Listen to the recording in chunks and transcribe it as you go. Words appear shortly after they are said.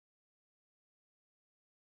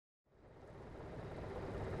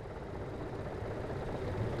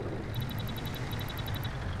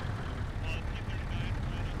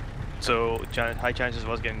So, high chances of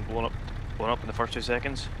us getting blown up in the first 2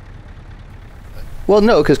 seconds? Well,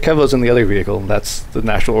 no, because Kevo's in the other vehicle. That's the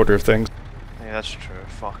natural order of things. Yeah, that's true.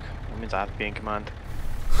 Fuck. That means I have to be in command.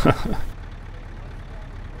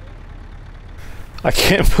 I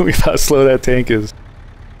can't believe how slow that tank is.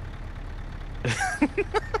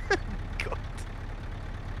 God.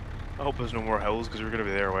 I hope there's no more hills because we're going to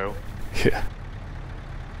be there a while. Yeah.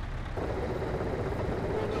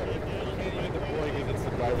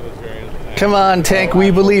 Come on, tank, we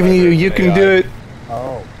believe in you. You can do it.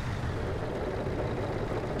 Oh.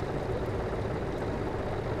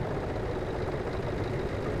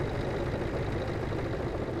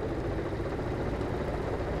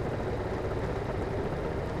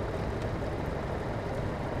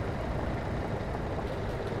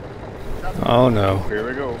 Oh no. Here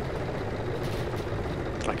we go.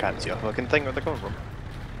 I can't see a fucking thing where they're coming from.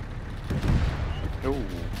 No.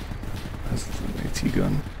 That's an AT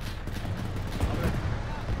gun.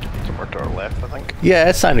 Somewhere to our left, I think. Yeah,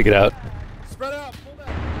 it's time to get out. Spread out. Pull back.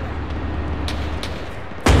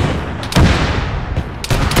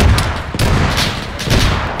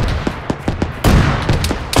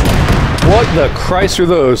 What the Christ are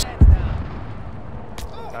those?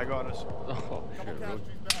 I got us. Oh,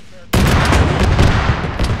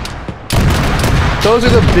 Those are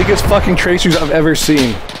the biggest fucking tracers I've ever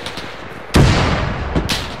seen.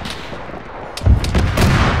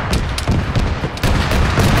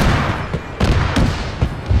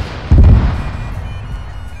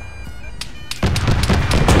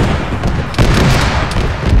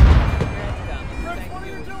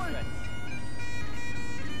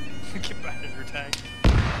 Get back in your tank.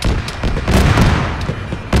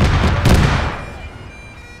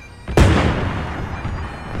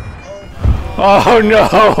 Oh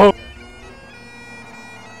no!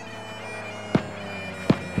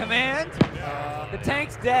 Command? The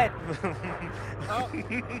tank's dead.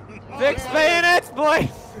 Fix bayonets, boy!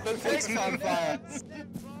 The tank's on fire.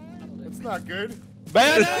 That's not good.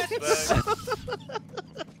 Bayonets!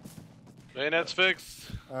 Bayonet's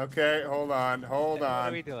fixed. Okay, hold on. What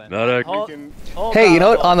are we doing? Medic. We can... Hey, you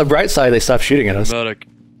know what? On the bright side, they stopped shooting at us. Medic.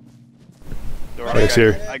 Medic's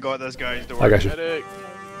here. I got this, guys. Don't I got you. Medic.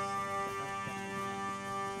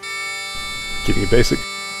 Giving you basic.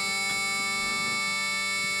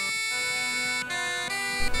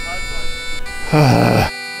 So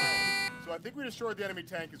I think we destroyed the enemy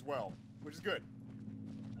tank as well, which is good.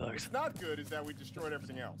 What's not good is that we destroyed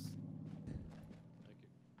everything else.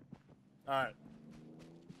 Alright.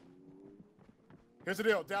 Here's the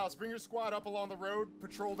deal. Dallas, bring your squad up along the road,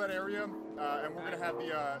 patrol that area, and we're going to have the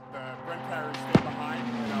Brent carriers stay behind.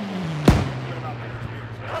 And we'll about 30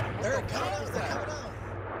 meters. They're coming out.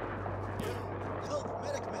 Help!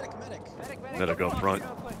 Medic! Medic up front.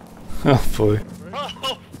 Oh boy.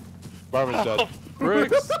 Barman's dead.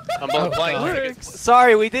 Bricks. I'm multiplying.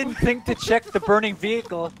 Sorry, we didn't think to check the burning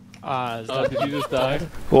vehicle. Did you just die?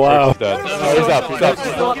 Wow. Dead. No, he's up.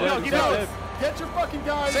 He's up. Get your fucking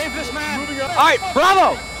guys. Save this man. Moving up. Alright,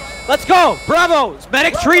 Bravo! Let's go! Bravo!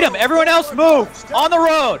 Medic, treat him! Everyone else move! On the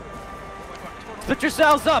road! Put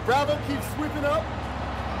yourselves up! Bravo keeps sweeping up.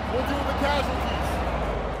 We'll deal with the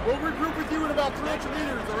casualties. We'll regroup with you in about 300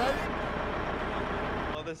 meters, alright?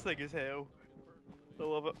 Oh, this thing is hell. I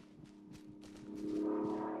love it.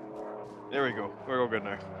 There we go. We're all good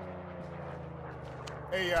now.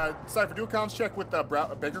 Hey, Cypher, do a comms check with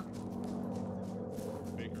Baker.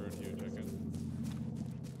 Baker with you, check in.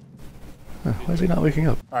 Why is he not waking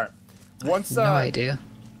up? Alright. Once, No idea.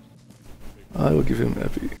 I will give him an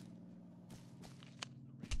epi.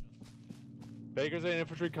 Baker's in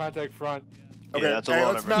infantry contact front. okay, Yeah, that's a hey,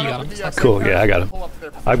 lot let's of mount You up got with him. the, Cool, yeah, I got him. pull up to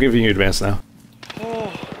their I'm giving you advance now.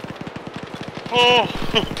 Oh!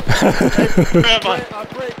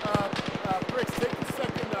 Briggs, take the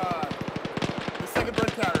second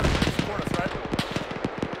bird carrier to support us, right?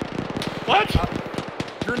 What?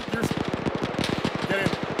 You're, get in.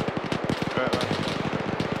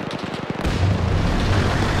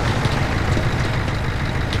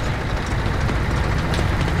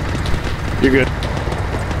 You're good.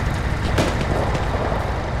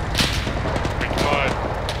 God.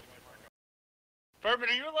 Furman,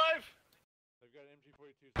 are you alive? I've got an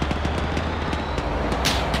MG42.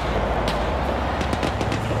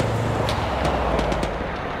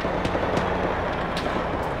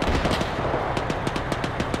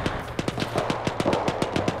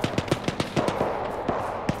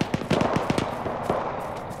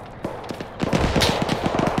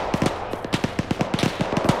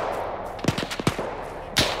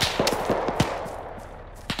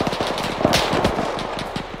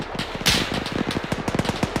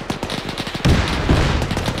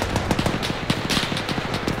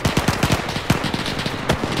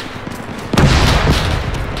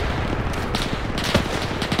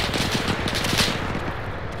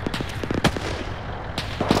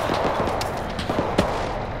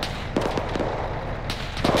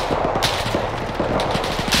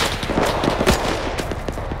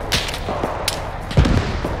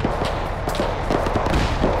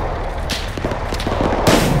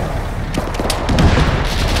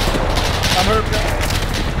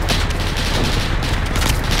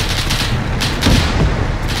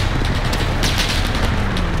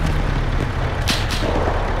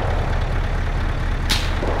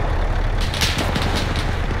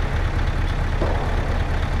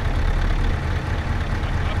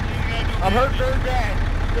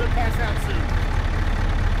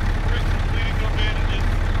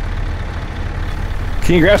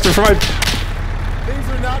 Can you grab stuff for my... Things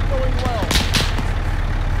are not going well.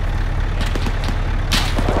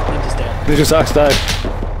 Ninja's dead. Ninja Socks died.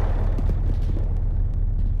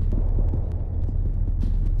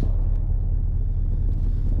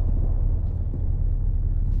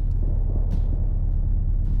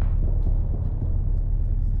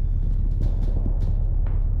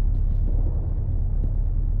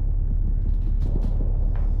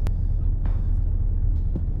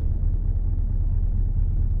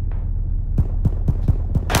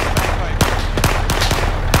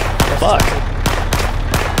 Fuck.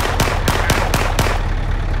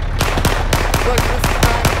 Look,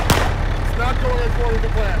 it's not going according to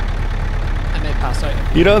plan. I may pass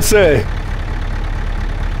out. You don't say.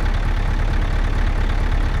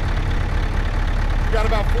 We got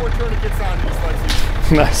about 4 tourniquets on you,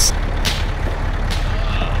 Lexi. Nice.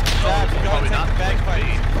 Dad, you gotta take the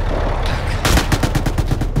bagpipes.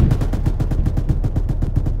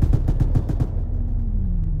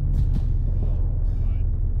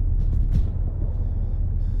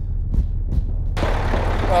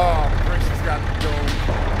 Oh, Grace has got me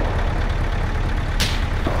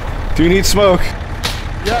going. Do you need smoke?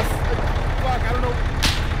 Yes. Fuck, I don't know.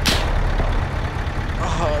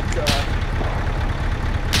 Oh, God.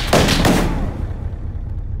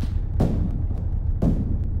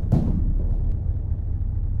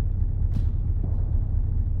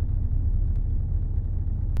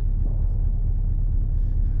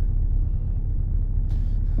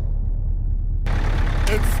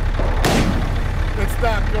 It's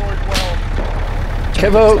not going well.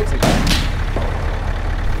 Kevo,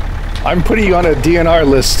 I'm putting you on a DNR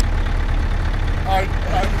list. I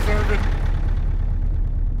deserve it.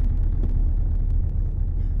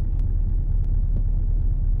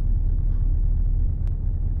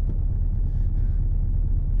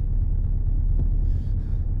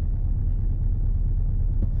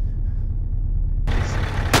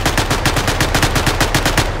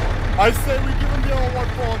 I say we give him the all one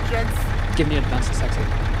fall, gents. Give me advance to sexy.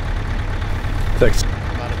 Thanks.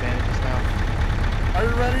 I'm out of bandages now. Are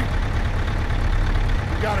you ready?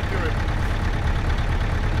 We gotta do it.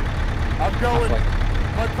 I'm going.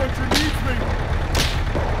 Halfway. My puncher needs me.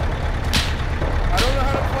 I don't know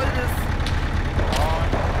how to play this.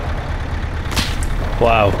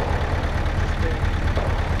 Wow.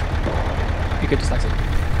 You good, dyslexic.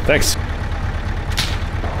 Thanks. We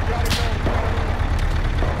gotta go.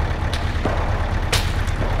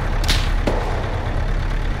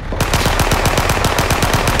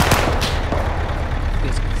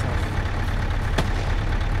 Please, myself.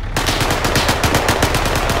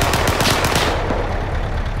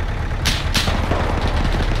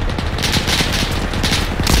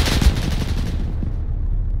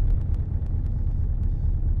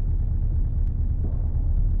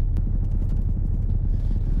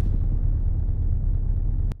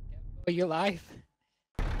 Are you alive?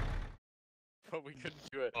 But we couldn't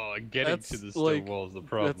do it. Oh, getting That's to the stone like- wall is the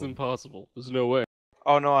problem. That's impossible. There's no way.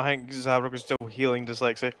 Oh no, I think Zabrak is still healing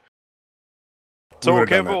dyslexia. We So would've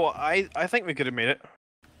okay, done that. well, I think we could have made it.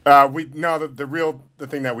 The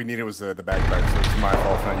thing that we needed was the bagpipe, so it's my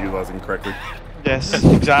fault for not utilizing it correctly. Yes,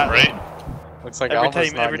 exactly. Right? Looks like Every Alpha's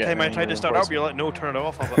time, not every time getting I any tried to start up, you're reinforcement. like, no, turn it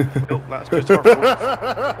off. I was like, nope, that's just our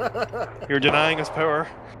fault. You're denying us power.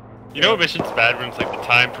 You know, mission's bad when it's like the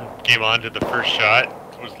time from game on to the first shot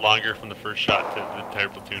was longer from the first shot to the entire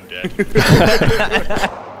platoon dead.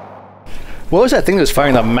 What was that thing that was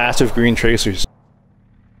firing the massive green tracers?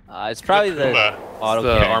 It's probably the auto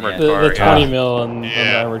the cannon, armored yeah. car. The 20 Yeah. mil on the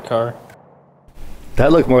Yeah. armored car.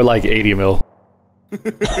 That looked more like 80 mil.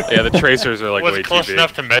 Yeah, the tracers are like was way it close too big.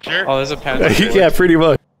 enough to measure? Oh, there's a pen. Yeah, pretty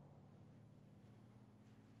much.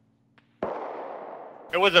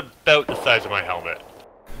 It was about the size of my helmet.